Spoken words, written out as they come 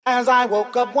As I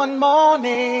woke up one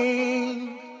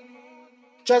morning,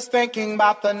 just thinking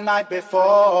about the night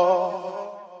before.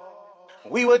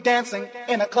 We were dancing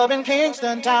in a club in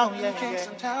Kingston Town,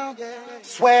 yeah.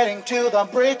 Sweating till the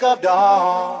break of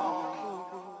dawn.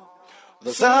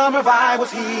 The summer vibe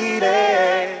was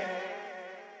heated.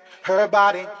 Her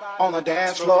body on the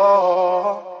dance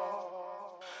floor.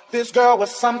 This girl was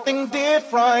something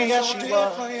different, yes she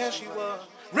was.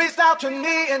 Reached out to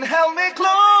me and held me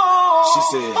close. She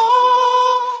said,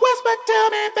 oh, whisper to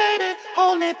me, baby,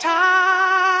 hold me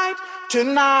tight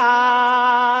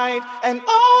tonight. And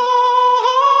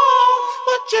oh,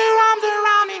 put your arms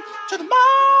around me to the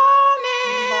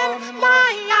morning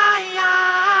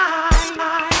light.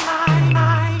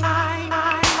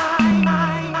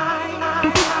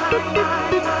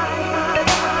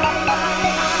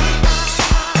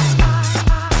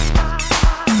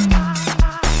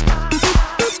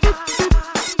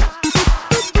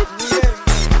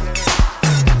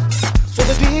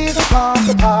 Come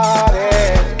to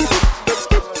party.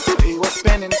 He was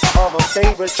spinning all her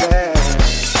favorite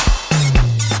tracks.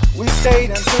 We stayed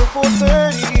until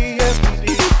 4:30, yes we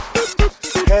did.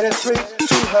 Headed straight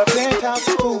to her penthouse.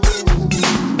 Ooh.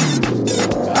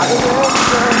 I could walk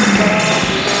down.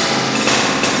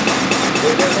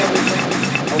 There's everything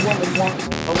a woman wants,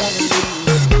 a woman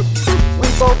needs. We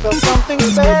both felt something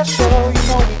special, you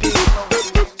know we did.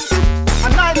 A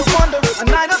night of wonder, a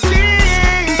night of peace.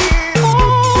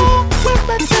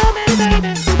 Whisper to me,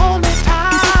 baby, hold me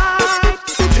tight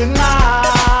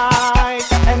tonight.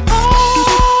 And oh,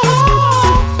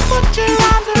 put your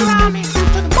arms around me to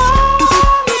the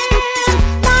morning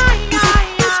light.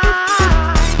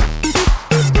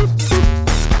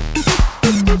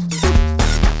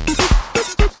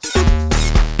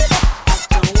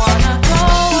 Don't wanna go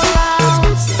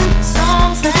around singing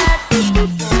songs that people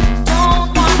don't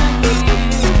wanna hear.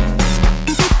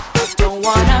 I don't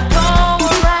wanna go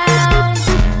around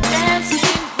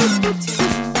dancing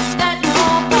routines that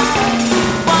nobody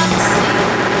wants to see.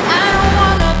 I don't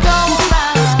wanna go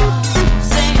around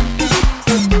saying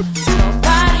things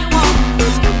nobody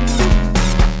wants to hear.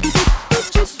 I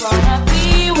just wanna be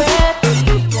where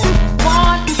people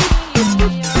want me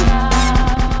around.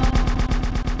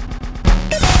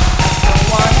 Don't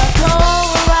wanna go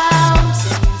around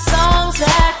singing songs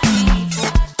that people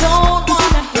don't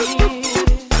wanna hear.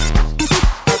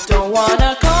 I don't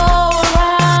wanna go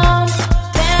around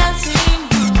dancing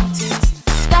routines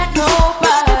that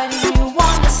nobody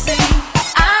wanna see.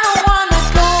 I don't wanna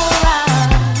go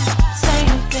around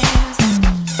saying things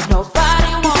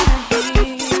nobody wanna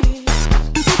hear.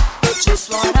 I just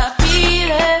wanna be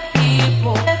the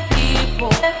people, the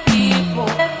people, the people,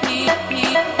 the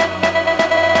people.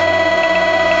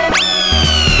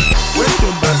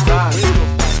 wentombazane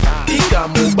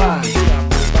ikamubani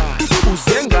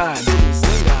uzengani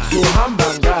zohamba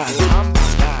ngani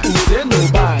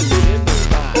uzenobani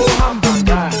ohamba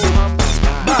ngani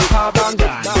bapha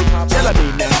bangani tshela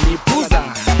mina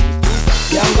niphuzani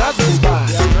yangazi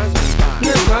ubani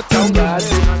ngezingathi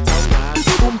awungazi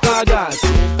umphakathi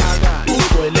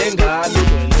ugcwele ngani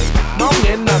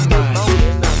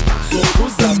mawungenamali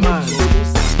zokhuza mani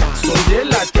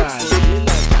sondela dani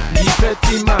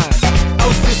ngiphethe imali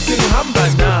awusisi ngihamba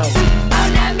nawe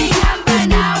Awunami ngihamba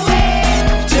nawe.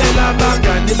 tshela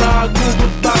abangani bakho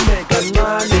ukuthi bame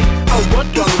kancane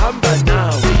awukodwa ngihamba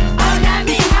nawe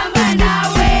Awunami ngihamba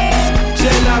nawe.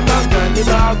 tshela abangani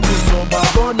bakho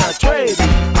uzobabona tweli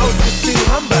awusisi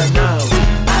ngihamba nawe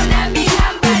Awunami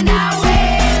ngihamba nawe.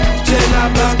 tshela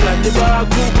abangani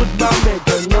bakho ukuthi bame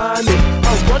kancane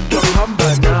awukodwa ngihamba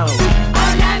nawe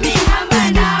Awunami ngihamba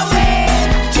nawe.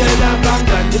 tshela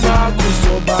abangani bakho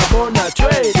uzobabona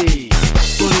tweli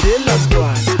sondela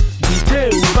mntwana ngithe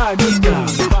ubani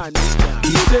igama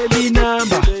ngitshela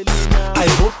inamba I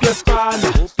hope yasifana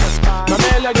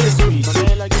mamela ke sweet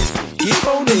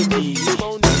ngifone nini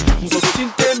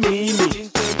ngizokuthinta emini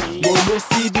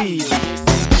ngolwesibili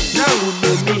nangu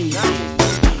nomini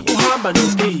uhamba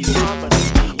nomini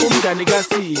umngane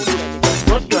kasini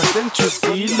kodwa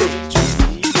sengijuzile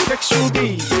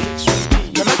sekushubile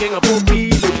namagenge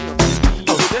aphophile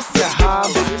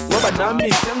awusesiyahamba ngoba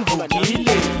nami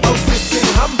sengivukile awusisi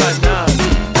ngihamba nawe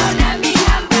Awunami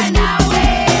ngihamba nawe.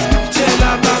 tshela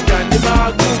abangani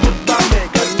bakho ukuthi bame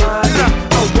kancane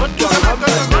awukodwa ngihamba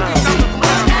nawe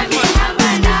Awunami ngihamba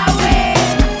nawe.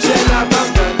 tshela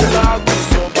abangani bakho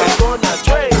uzobabona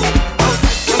tweli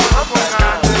awusisi ngihamba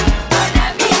nawe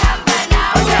Awunami ngihamba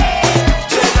nawe.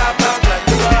 tshela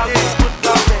abangani bakho ukuthi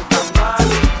bame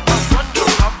kancane awukodwa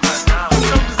ngihamba nawe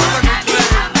Awunami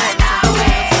ngihamba nawe.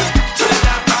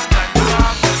 tshela abangani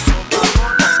bakho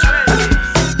uzobabona tweli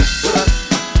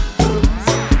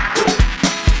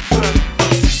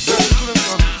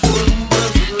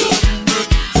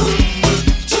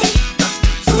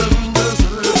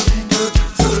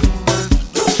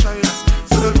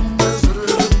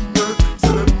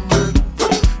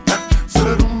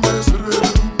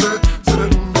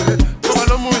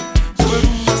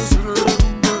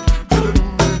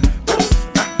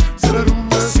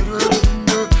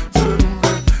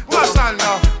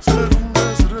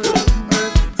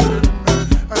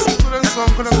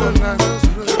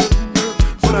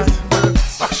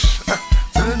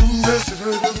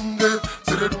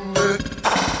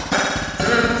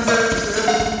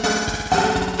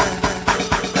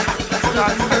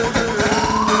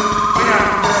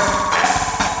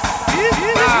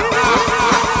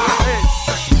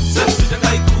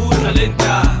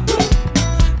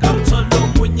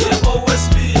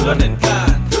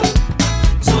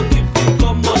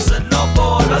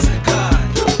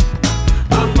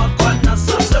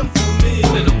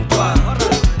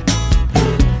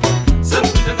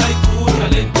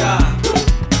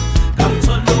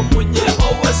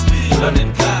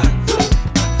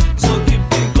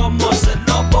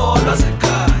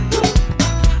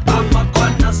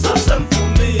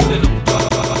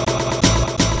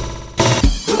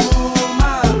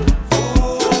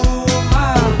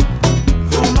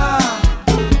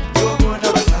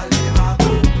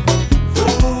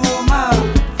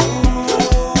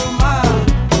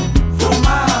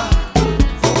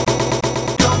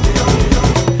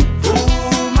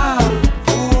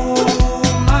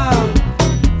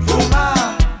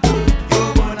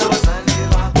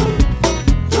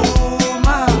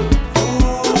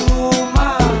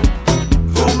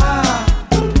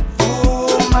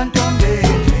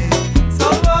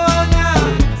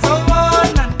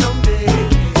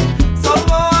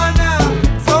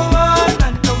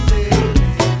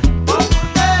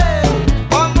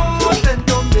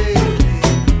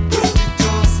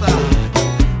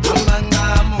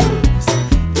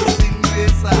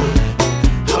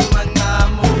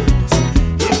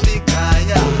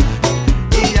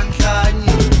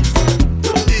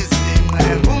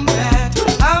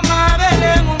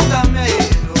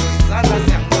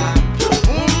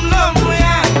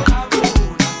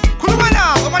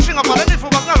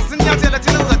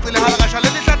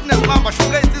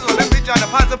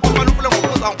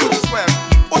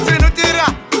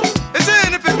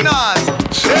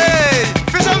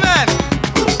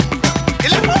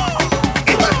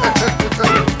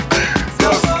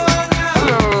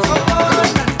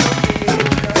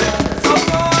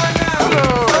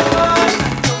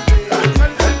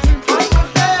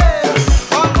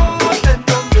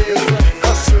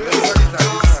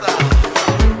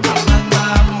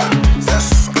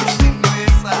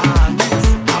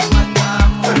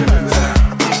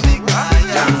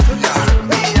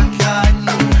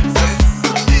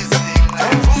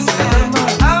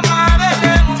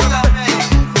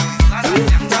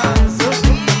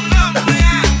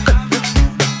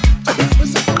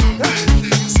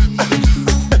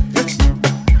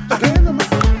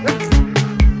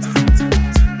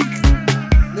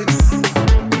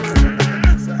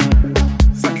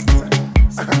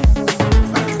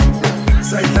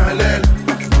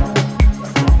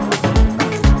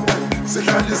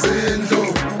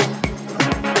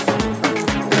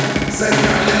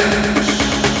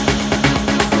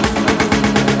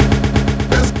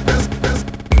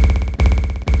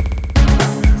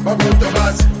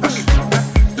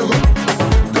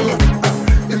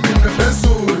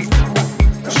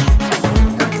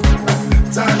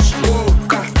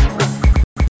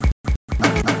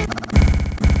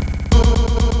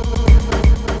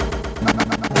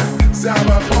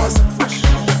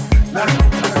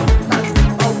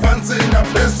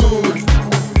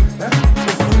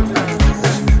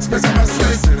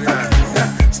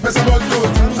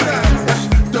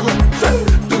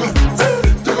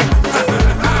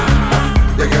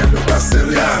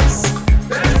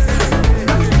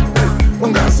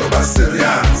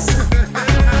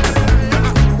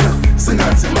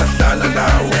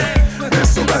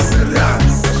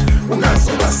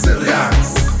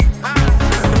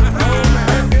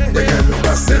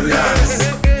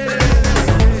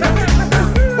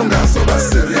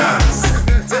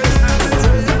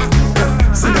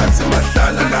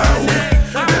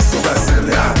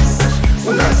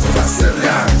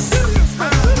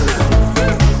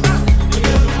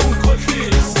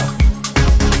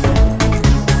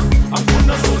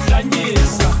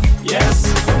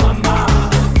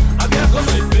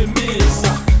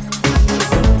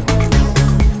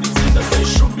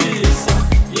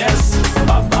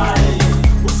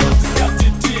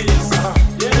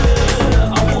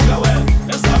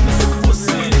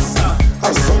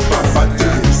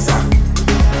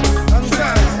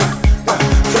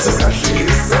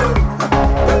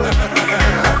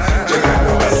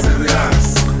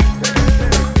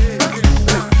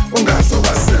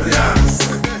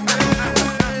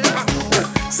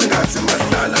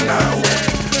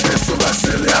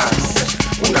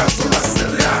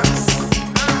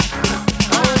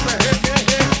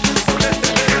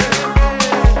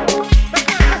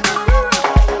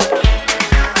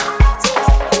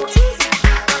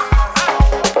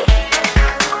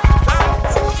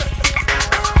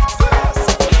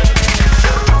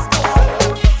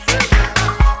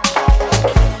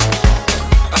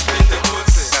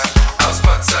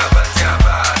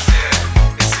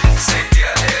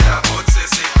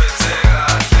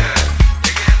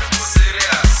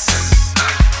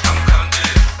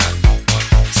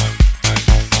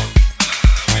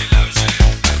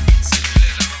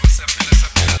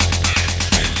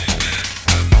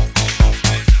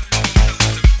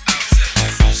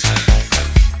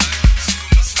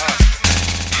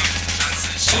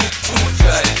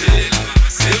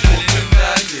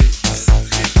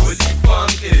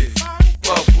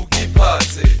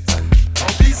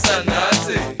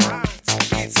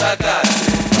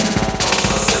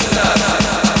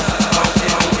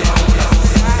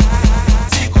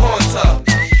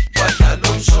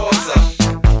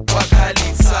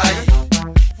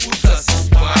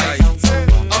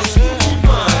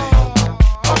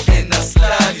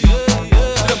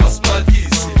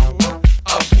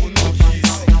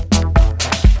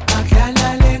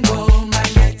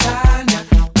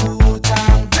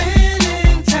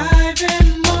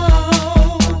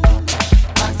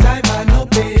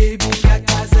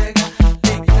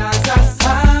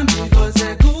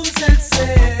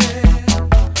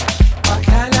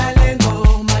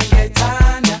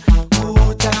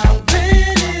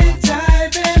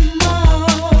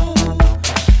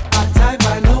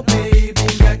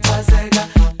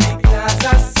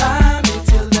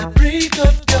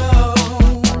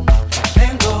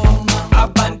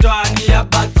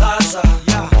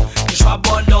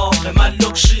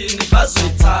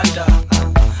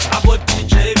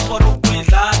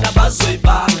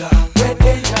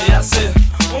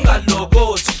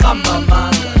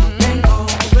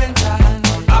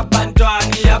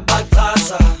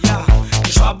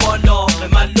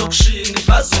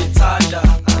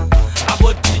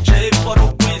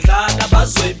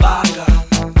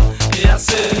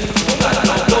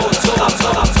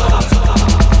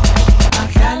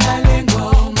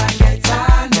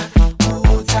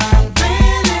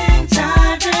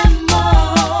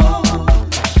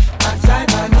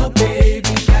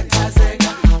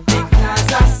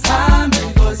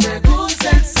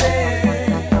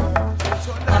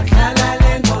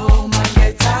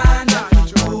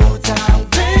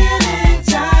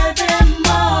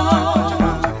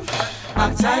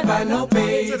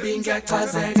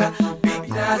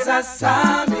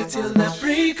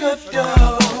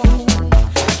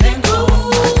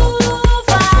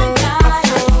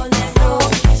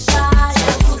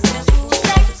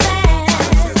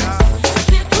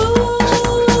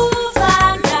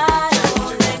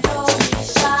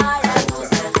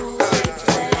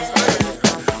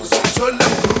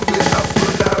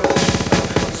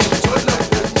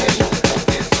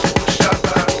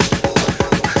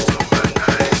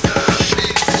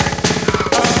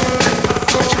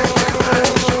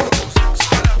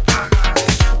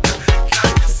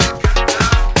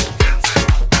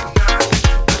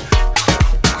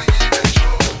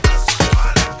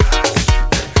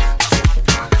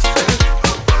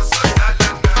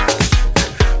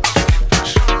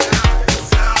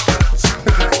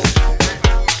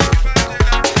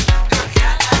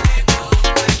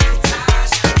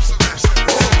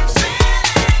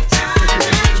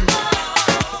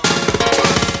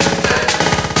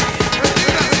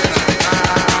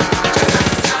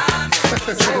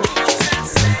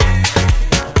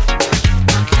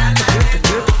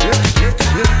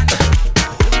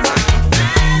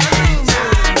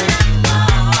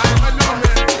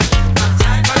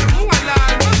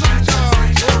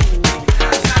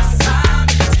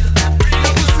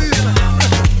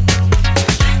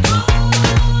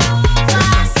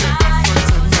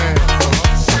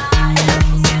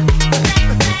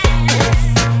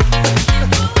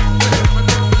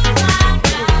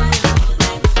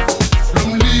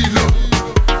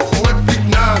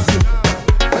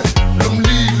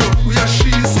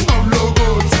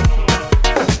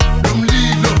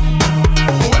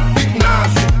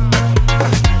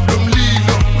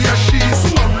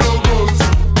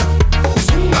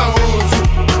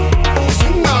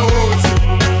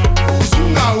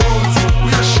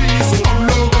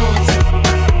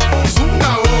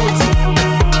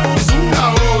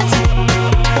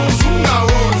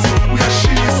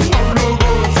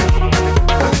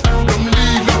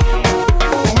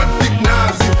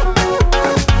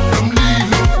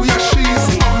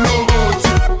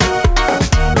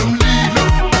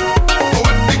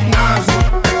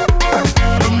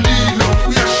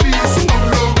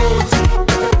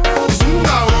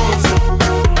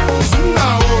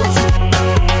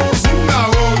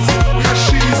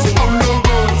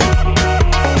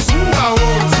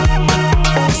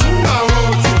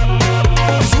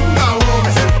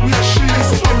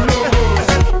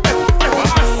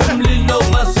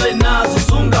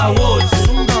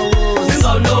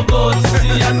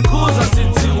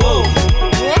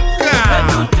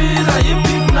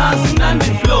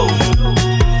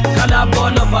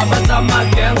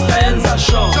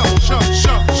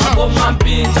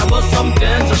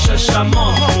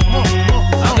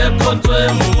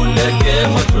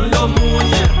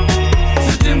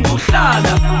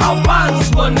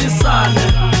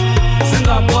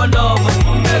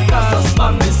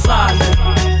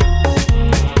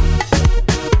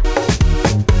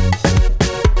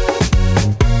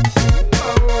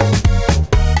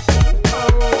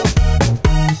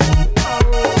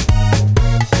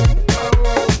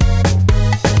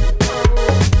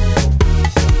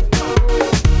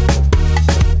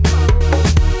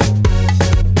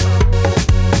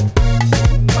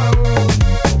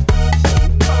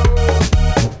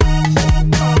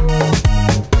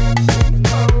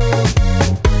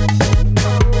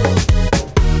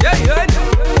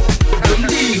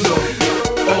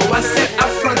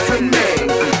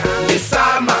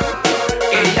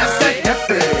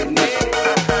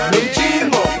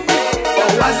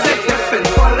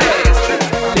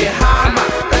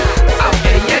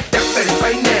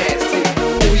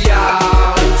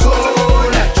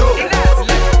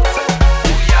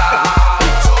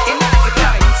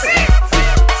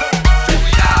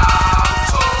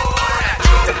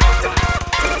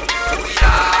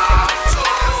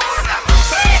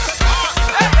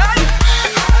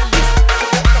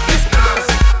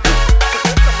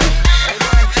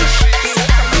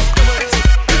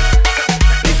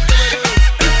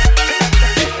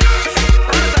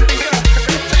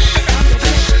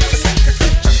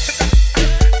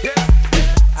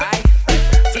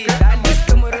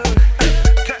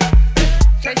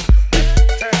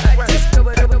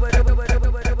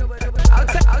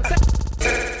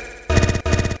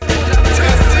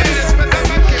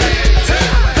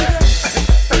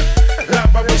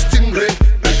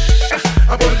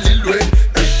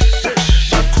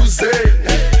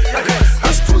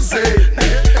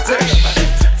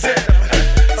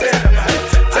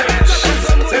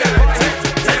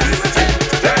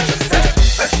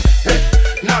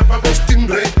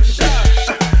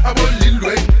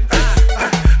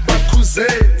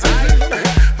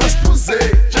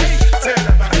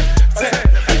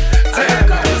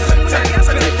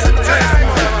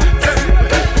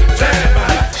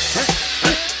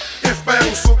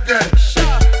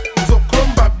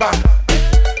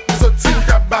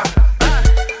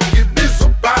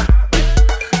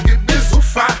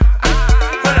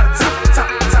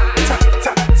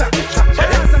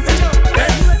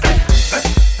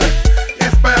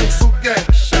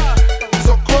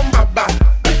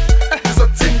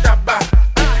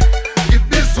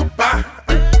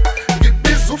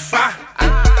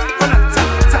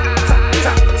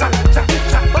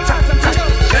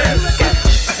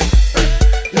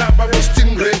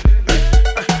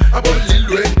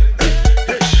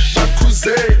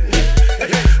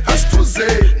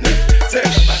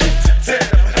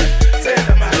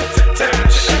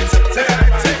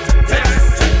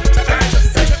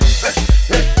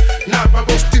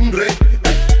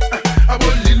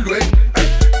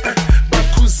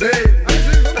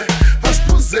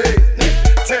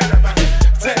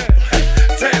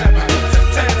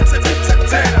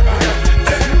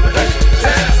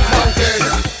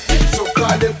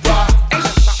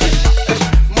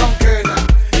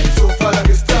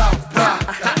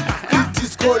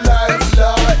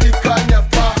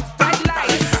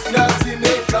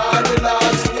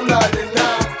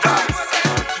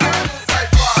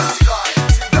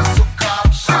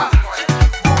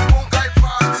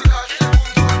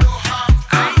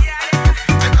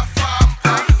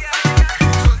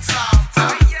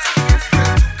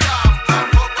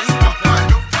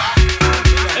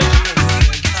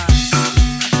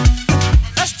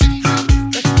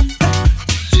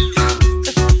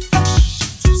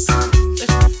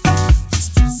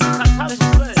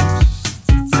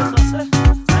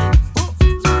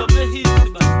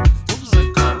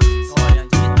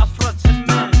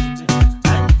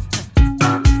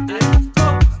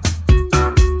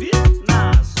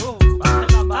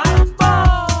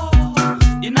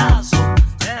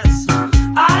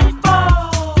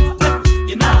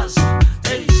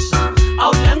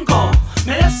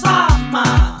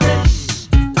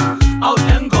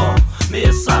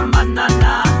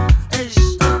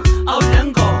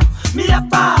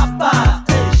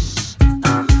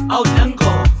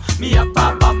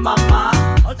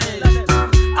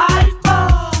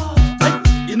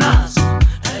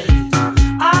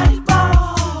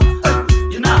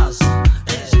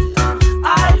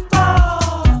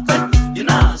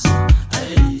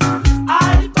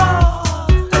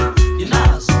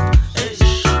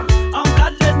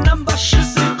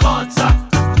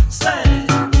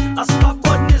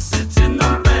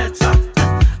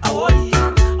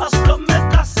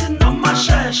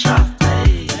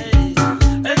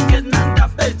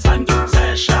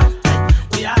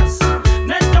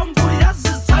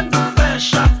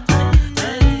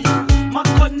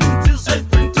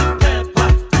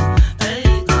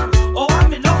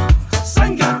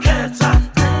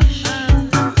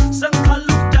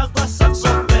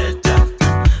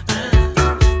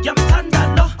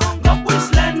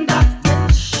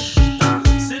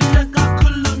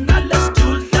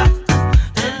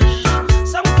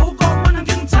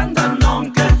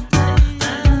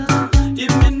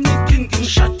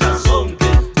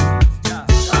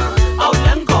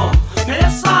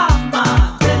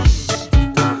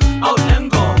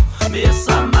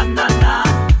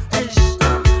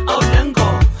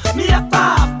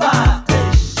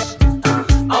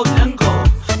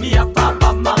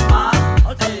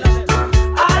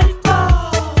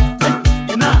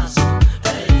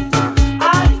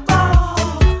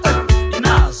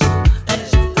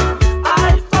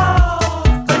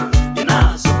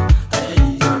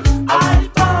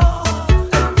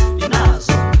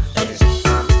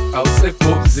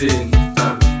magazini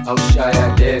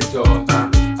awushaya lento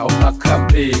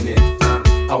awumakhampini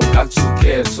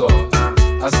awunathuketho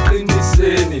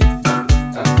asiqiniseni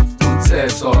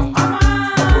umthetho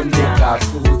abonikahle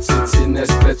ukuthi thina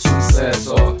siphethe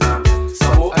umthetho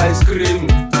sabo ice cream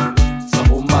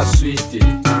sabo maswiti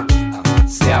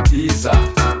siyabiza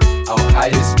our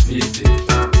highest speed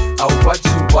what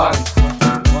you want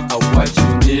what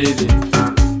you need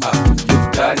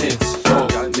you've done it so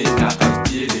mina I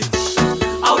did it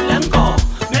Aulengo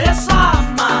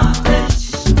meyasama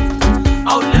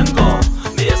Aulengo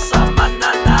meyasama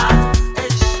nana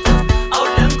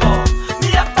Aulengo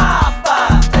meyapapa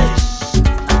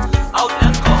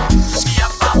Aulengo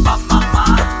meyapapa mama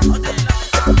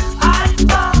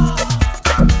Aibo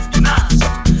Inas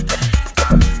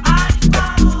Aibo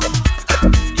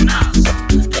Inas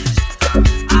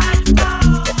Aibo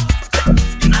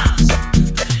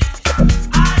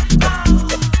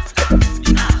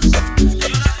Inas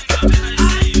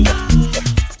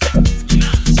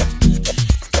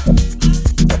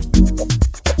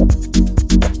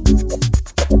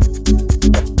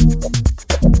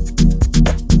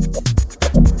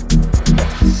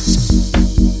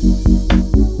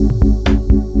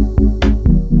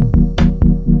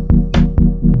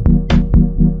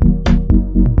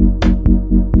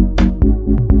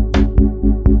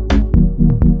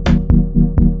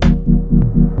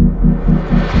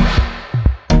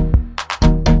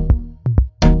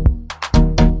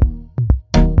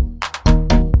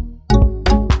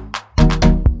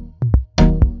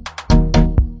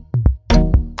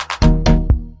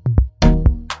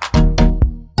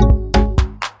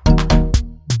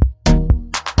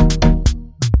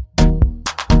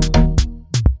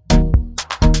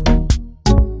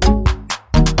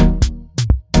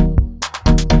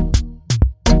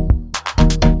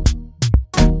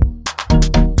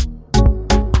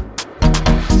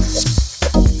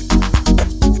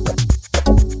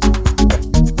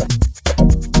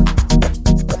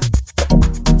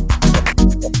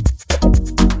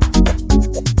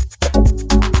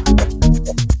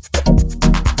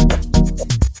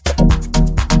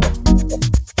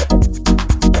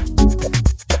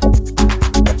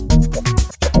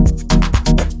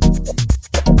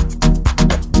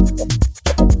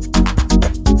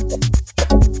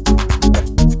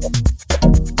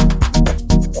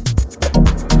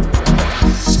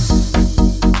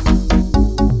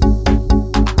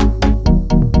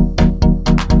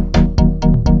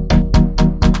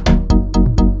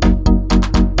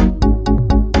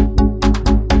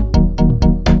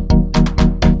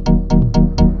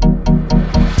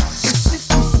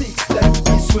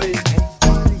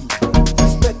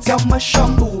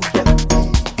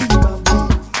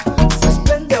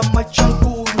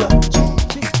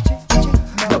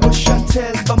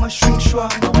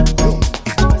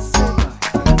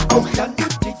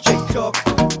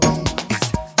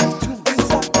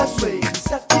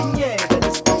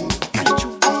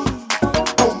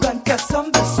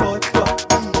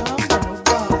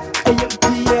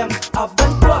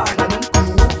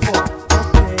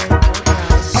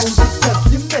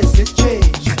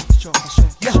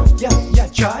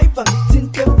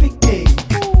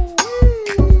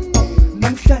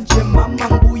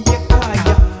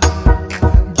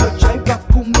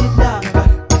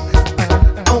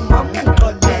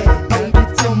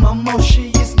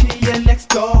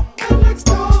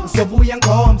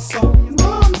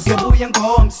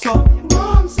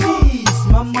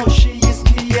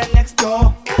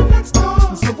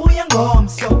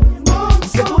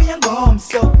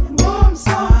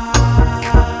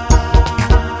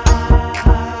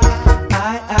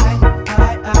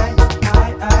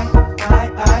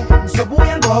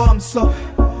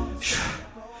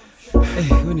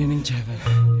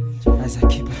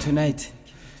Tonight,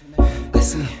 I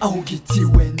see. I'll get you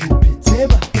when you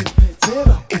peteba,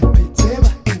 peteba, peteba,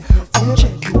 peteba,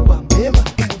 ubambeba,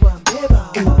 ubambeba,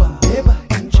 ubambeba,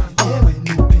 when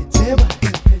you peteba,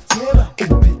 peteba,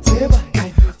 peteba,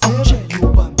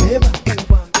 ubambeba,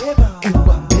 ubambeba,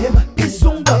 ubambeba.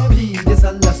 Isunga pi, there's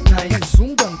a last night.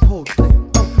 Isunga mpote,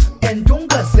 and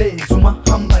donga say zuma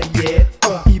hamba ye.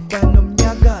 Ibanom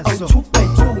nyagazo, 2 by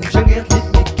 2, jange hit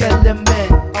me kelemen.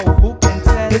 I'll who can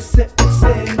tell?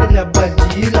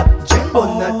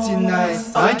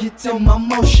 I get to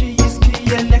mama, she is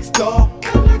here next door.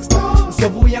 So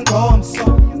we ain't home, so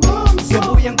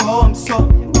we ain't home, so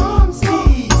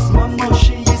please, mama,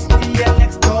 she is here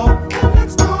next door.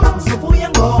 So we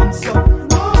ain't home, so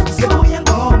we ain't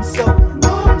home, so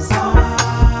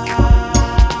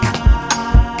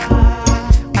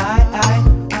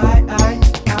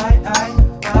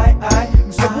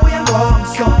so we ain't home,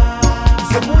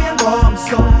 so we ain't home,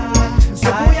 so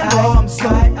we ain't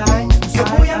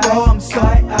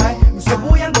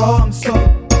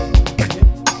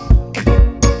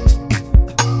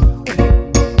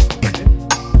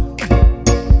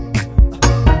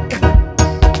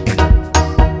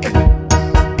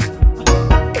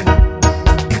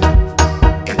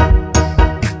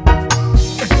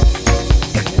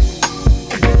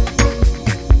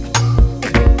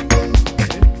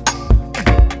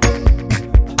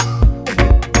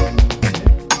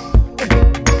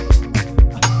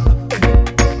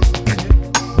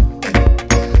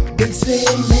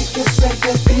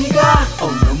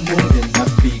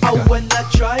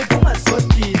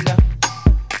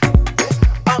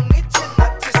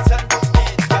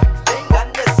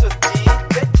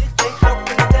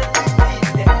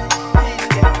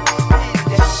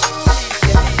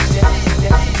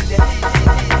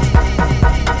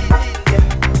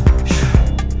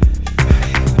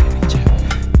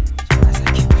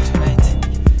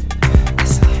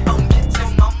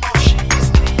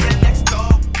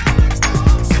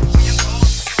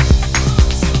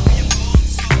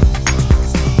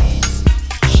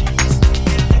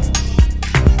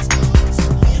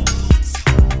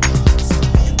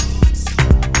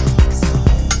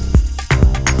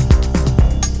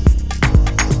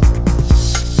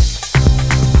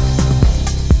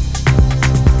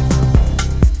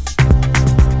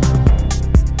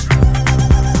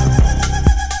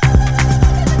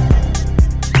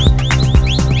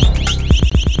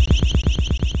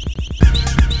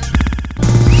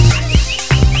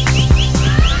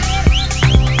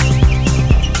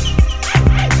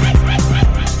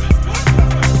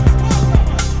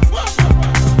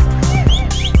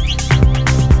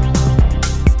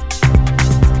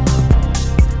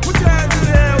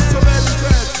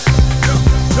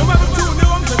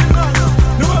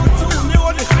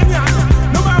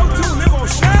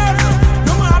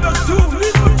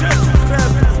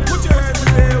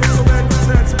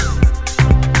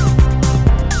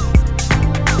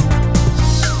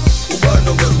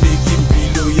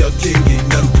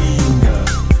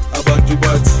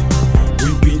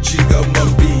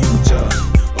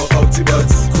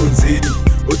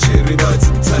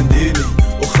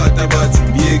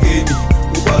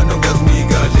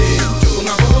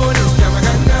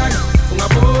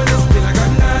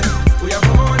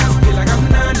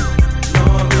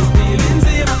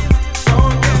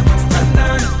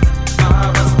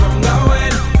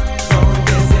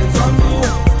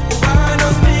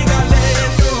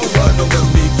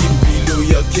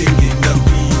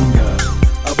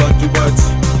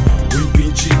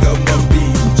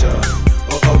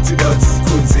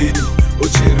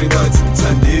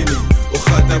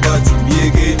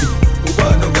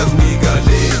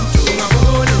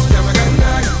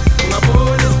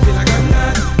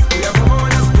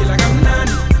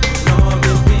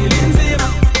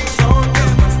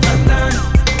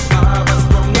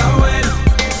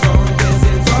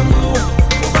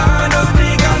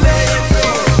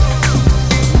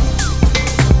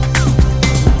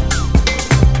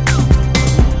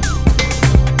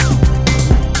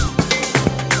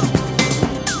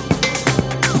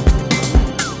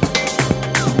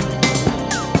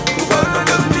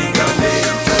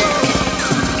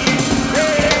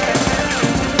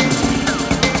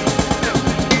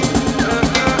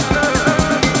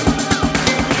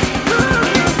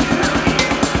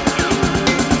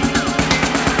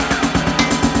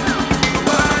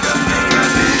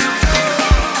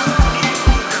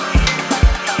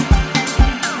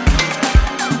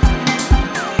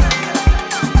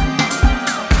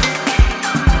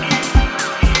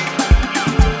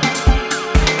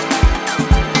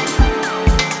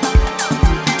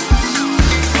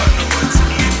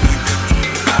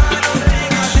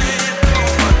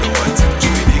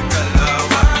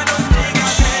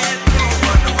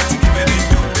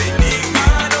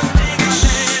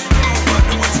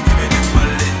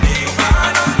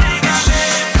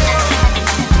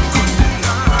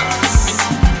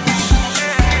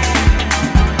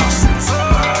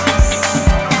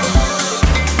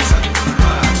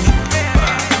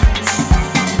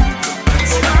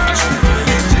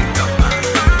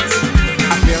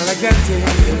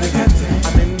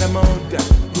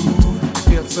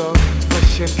so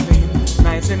fresh and clean,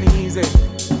 nice and easy.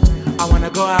 I wanna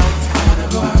go out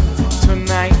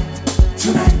tonight.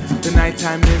 The night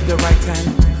time is the right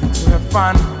time to have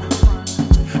fun.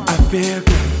 I feel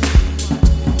good.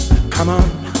 Come on,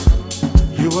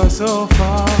 you are so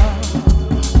far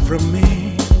from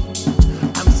me.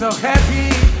 I'm so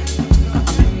happy.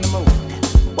 I'm in the mood.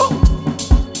 Woo!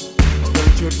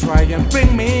 Don't you try and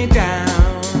bring me down.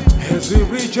 As we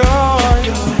rejoice,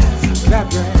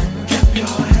 clap your hands.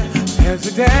 As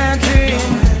we dancing,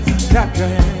 clap your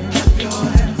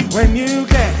hands. When you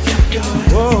get,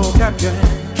 oh, clap your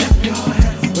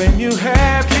hands. When you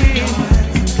happy,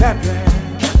 clap your hands.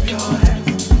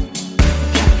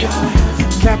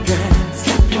 Clap your hands.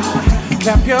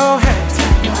 Clap your hands.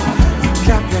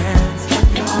 Clap your hands.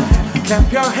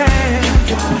 Clap your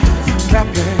hands.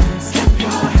 Clap your hands.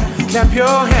 Clap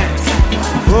your hands.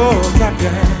 Oh, clap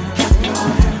your hands.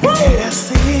 Let us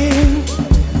sing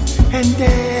and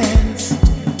dance.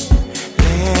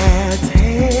 Let's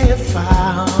have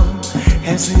fun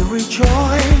as we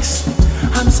rejoice.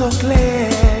 I'm so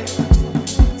glad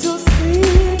to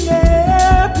sing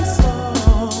every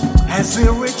song as we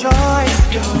rejoice.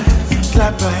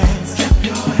 Clap your hands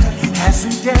as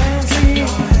we dance.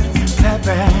 Clap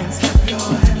your hands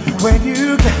when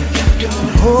you get.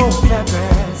 Oh, clap your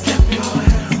hands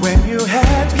when you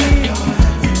happy.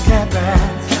 Clap your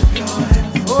hands.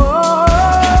 Oh,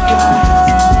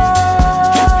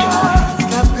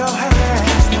 clap your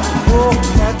hands. Oh,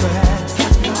 clap your hands.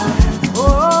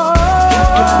 Oh,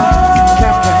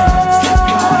 clap your hands.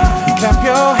 Clap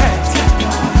your hands.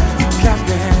 Clap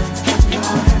your hands.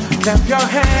 Clap your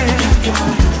hands.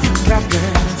 Clap your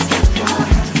hands.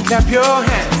 Clap your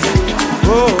hands.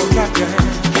 Oh, clap your hands.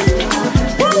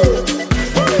 Woo!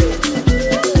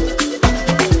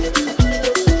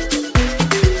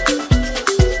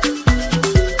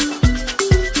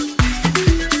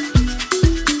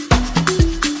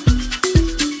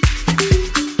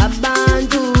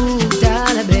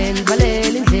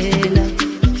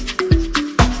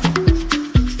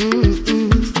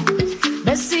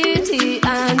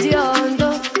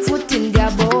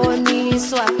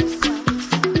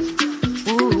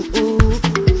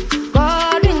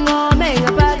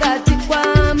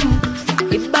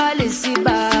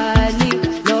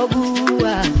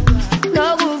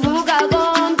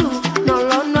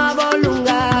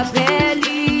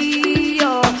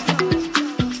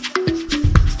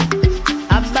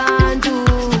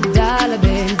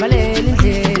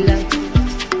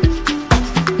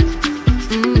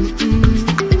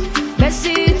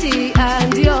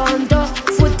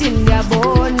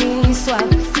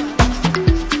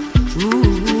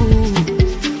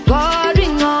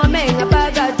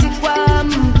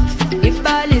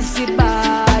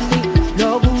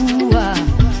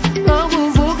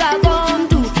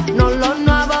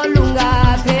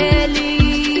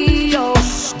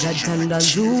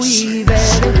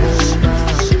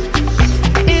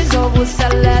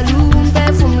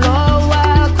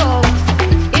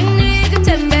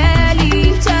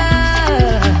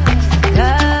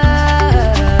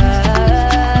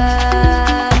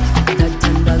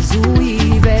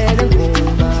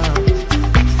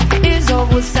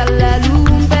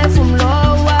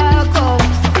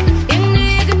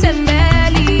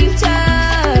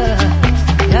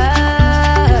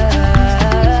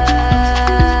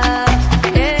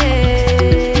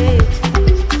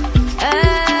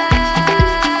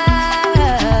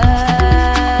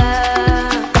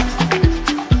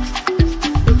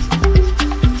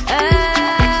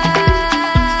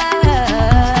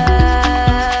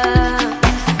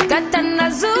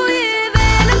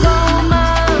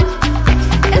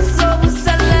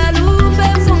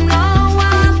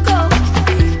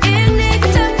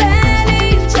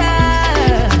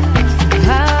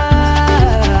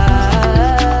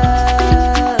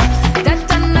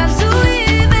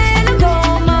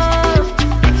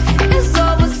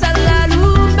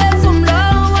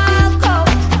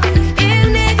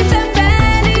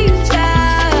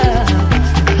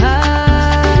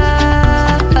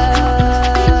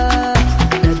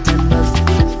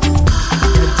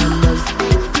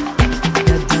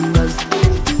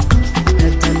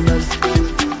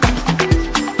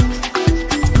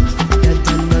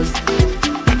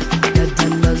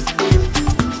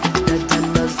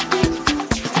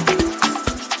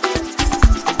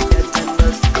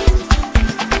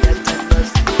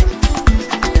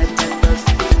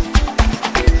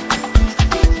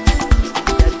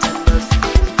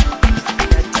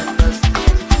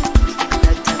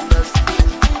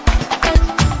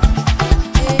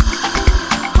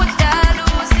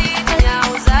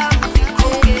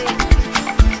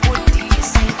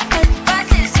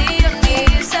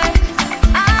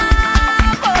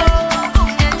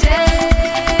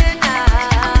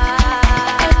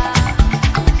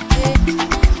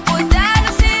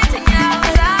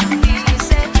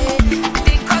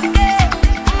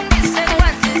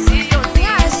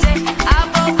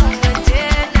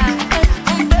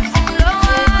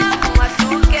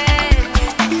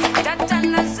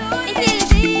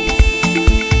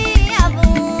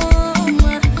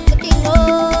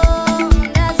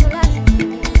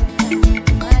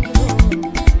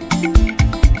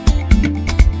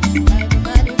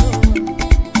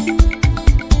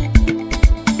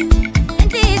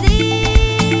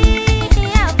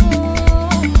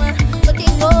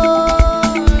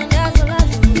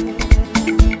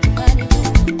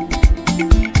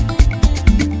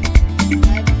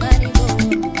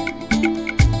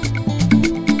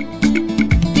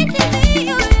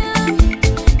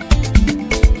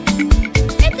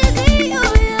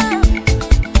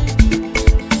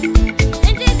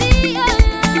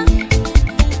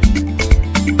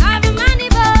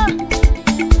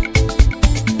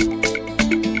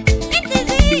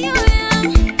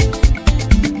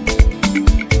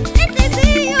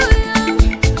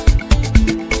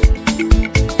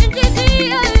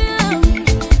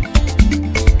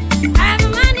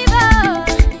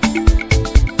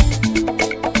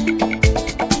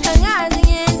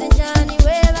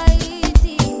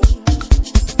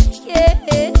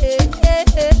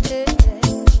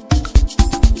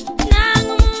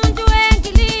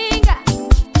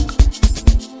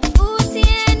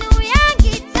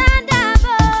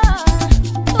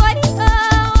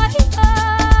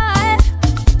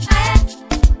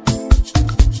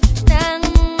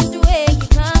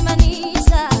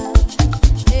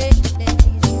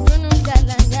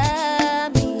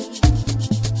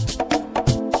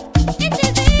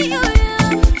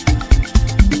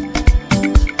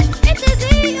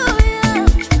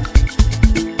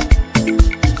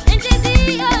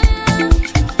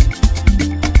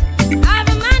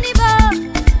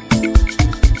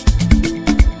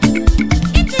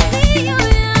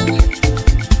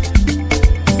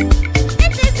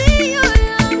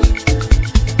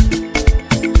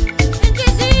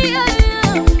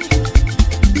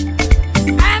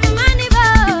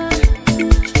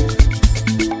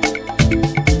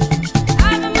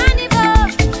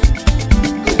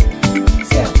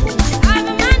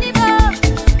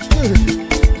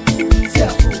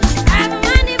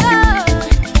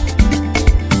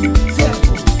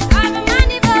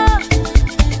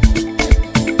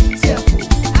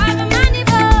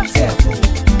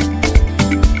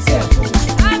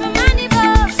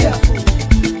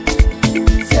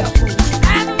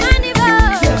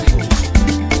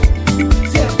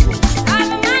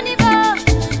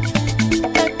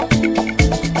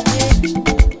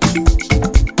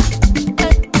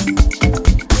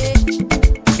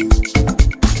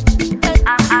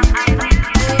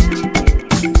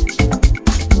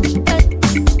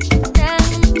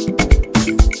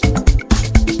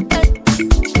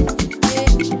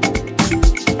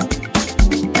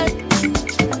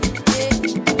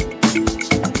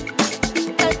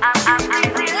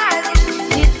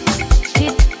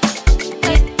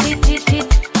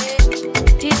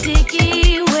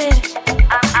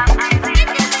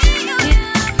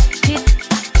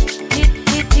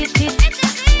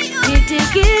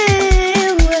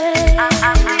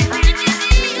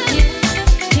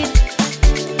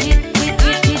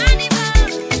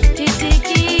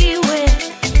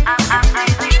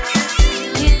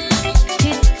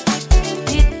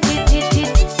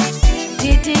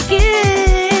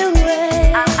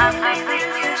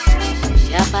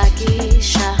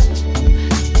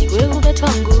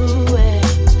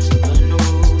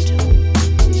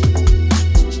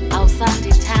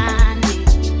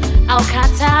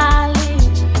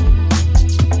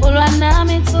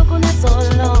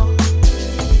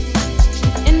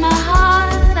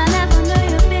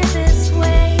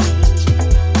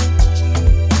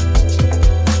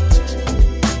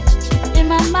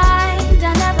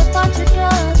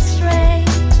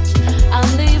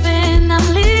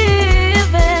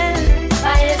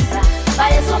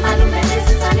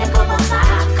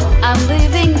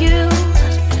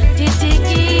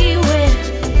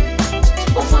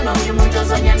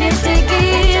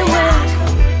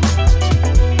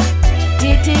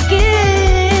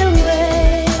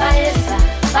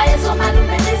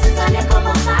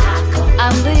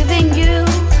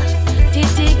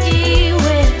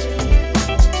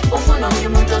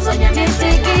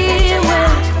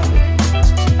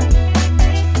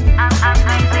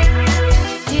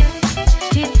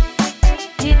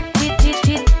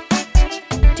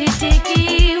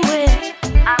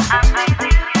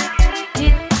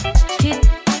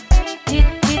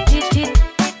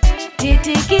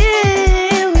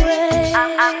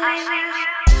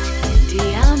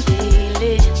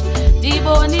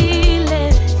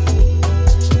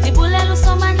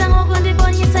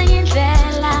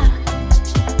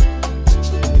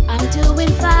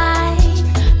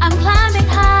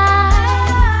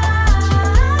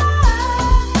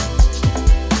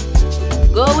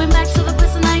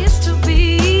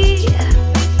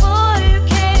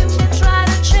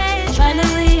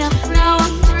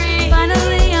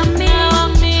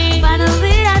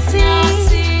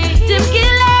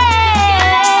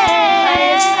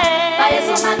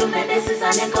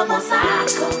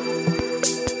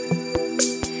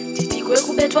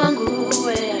 kubethwa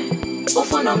nguwe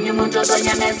ufuna omnye umuntu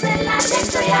ozonyamezela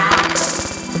lento yakho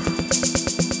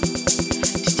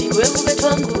ndiwe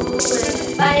kubethwa nguwe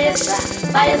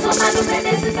bayeza omalume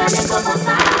besiza nenkomo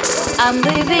zakho I'm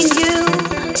leaving you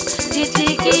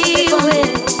ndidikiwe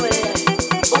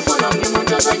ufuna omnye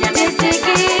umuntu ozonyamezela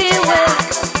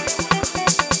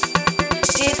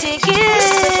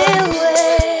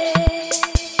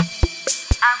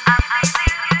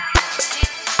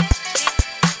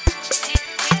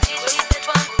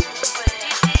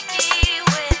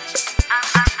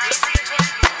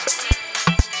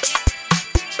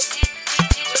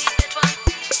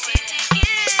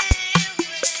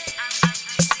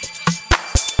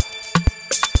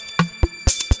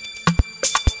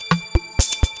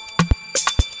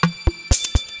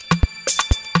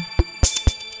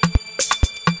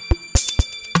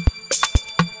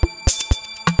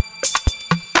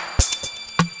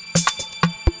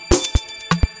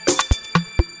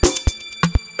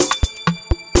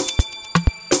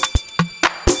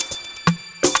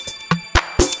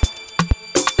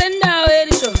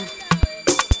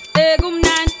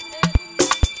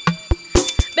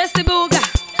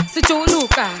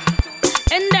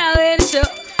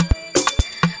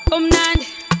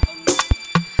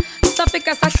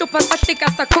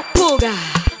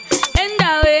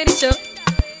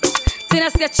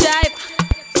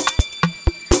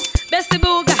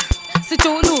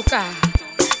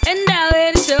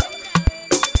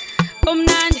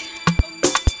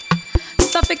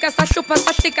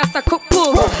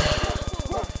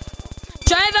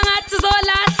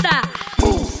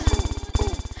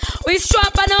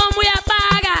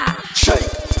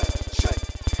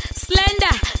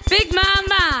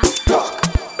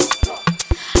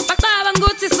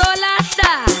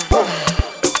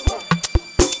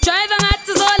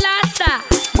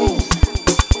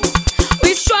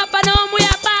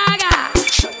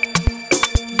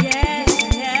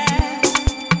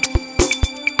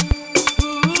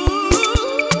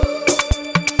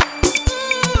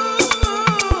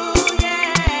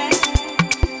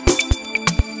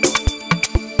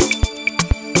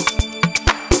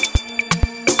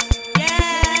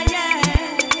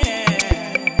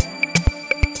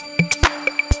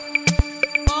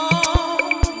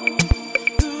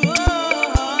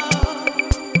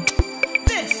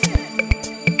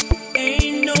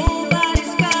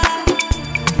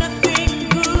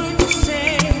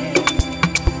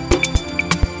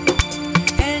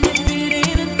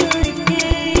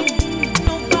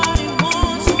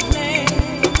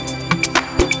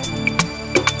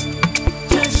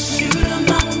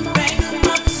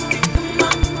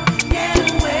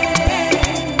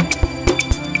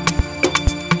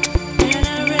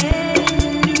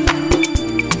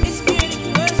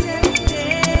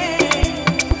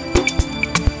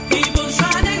People try